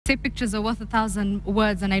say pictures are worth 1,000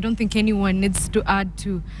 words, and I don't think anyone needs to add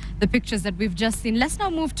to the pictures that we've just seen. Let's now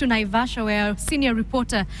move to Naivasha, where our senior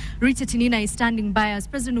reporter Rita Tinina is standing by us.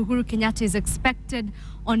 President Uhuru Kenyatta is expected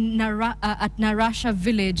on at Narasha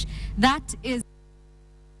village. That is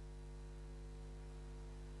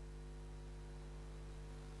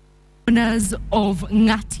owners of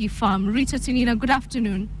Ngati Farm. Rita Tinina, good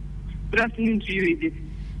afternoon. Good afternoon to you, Edith.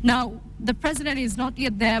 Now, the president is not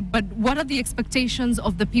yet there, but what are the expectations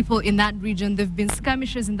of the people in that region? There have been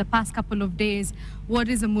skirmishes in the past couple of days. What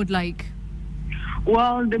is the mood like?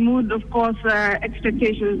 Well, the mood, of course,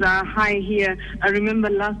 expectations are high here. I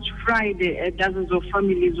remember last Friday, dozens of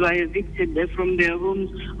families were evicted from their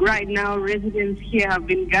homes. Right now, residents here have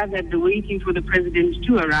been gathered waiting for the president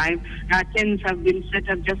to arrive. Tents have been set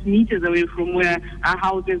up just meters away from where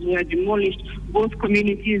houses were demolished. Both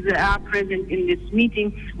communities are present in this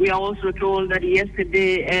meeting. We are also told that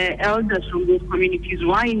yesterday, elders from both communities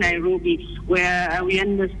were in Nairobi, where we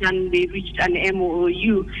understand they reached an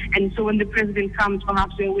MOU. And so when the president comes,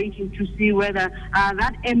 perhaps we're waiting to see whether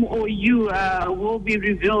that MOU will be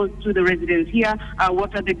revealed to the residents here.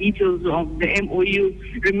 What are the details of the MOU?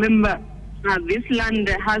 Remember, this land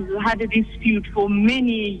has had a dispute for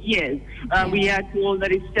many years. We are told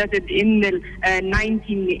that it started in the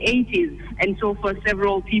 1980s, and so for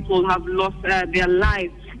several people have lost their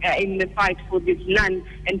lives in the fight for this land.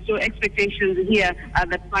 And so expectations here are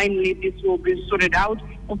that finally this will be sorted out.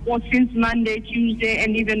 Of course, since Monday, Tuesday,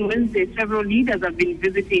 and even Wednesday, several leaders have been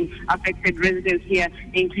visiting affected residents here,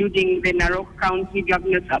 including the Narok County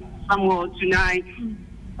Governor Samuel Tunai,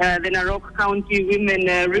 the Narok County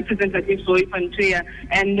Women Representative Soifan Tria,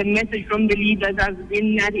 and the message from the leaders has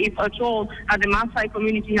been that if at all the Maasai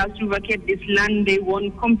community has to vacate this land, they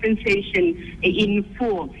want compensation in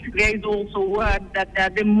full. There is also word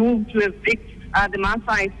that the move to evict the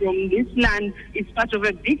Maasai from this land is part of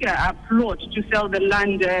a bigger plot to sell the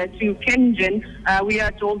land to Kenyan. We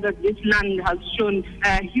are told that this land has shown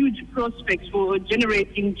huge prospects for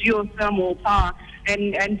generating geothermal power.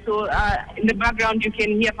 And so in the background you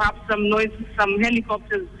can hear perhaps some noise, some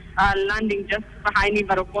helicopters landing just behind me,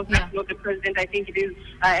 but of course that's not the president. I think it is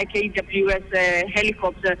a KWS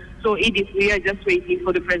helicopter. So Edith, we are just waiting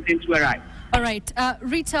for the president to arrive. All right.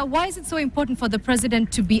 Rita, why is it so important for the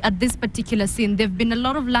president to be at this particular scene? There have been a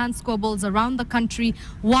lot of land squabbles around the country.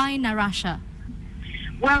 Why Narasha?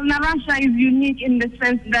 Well, Narasha is unique in the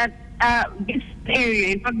sense that this area,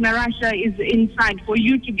 in fact, Narasha is inside. For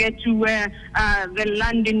you to get to where the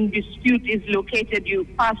land in dispute is located, you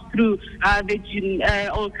pass through the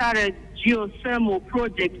Olkara geothermal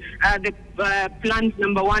project, the plant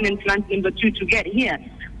number 1 and plant number 2 to get here.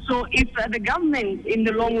 So if the government in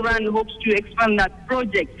the long run hopes to expand that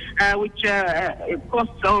project, which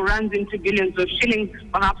costs or runs into billions of shillings,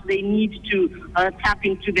 perhaps they need to tap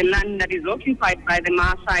into the land that is occupied by the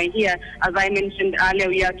Maasai here. As I mentioned earlier,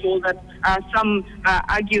 we are told that some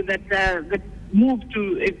argue that the move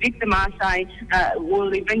to evict the Maasai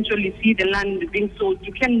will eventually see the land being sold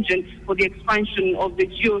to Kenyan for the expansion of the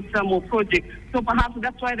geothermal project. So perhaps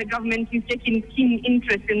that's why the government is taking keen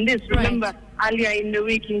interest in this. Right. Remember, earlier in the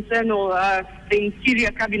week, the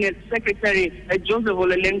Interior Cabinet Secretary, Joseph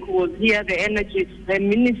Olelenku, was here. The Energy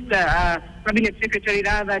Minister, Cabinet Secretary,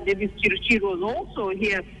 Davis Chiruchiro, was also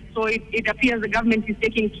here. So it appears the government is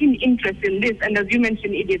taking keen interest in this. And as you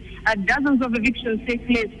mentioned, Edith, dozens of evictions take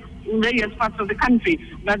place in various parts of the country.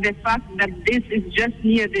 But the fact that this is just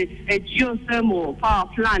near the geothermal power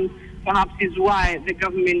plant perhaps is why the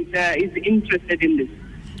government is interested in this.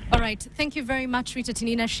 All right. Thank you very much, Rita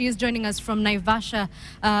Tinina. She is joining us from Naivasha,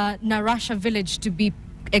 Narasha village to be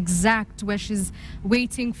exact, where she's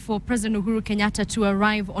waiting for President Uhuru Kenyatta to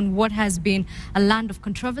arrive on what has been a land of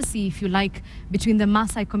controversy, if you like, between the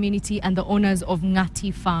Maasai community and the owners of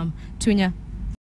Ngati Farm. Tunya.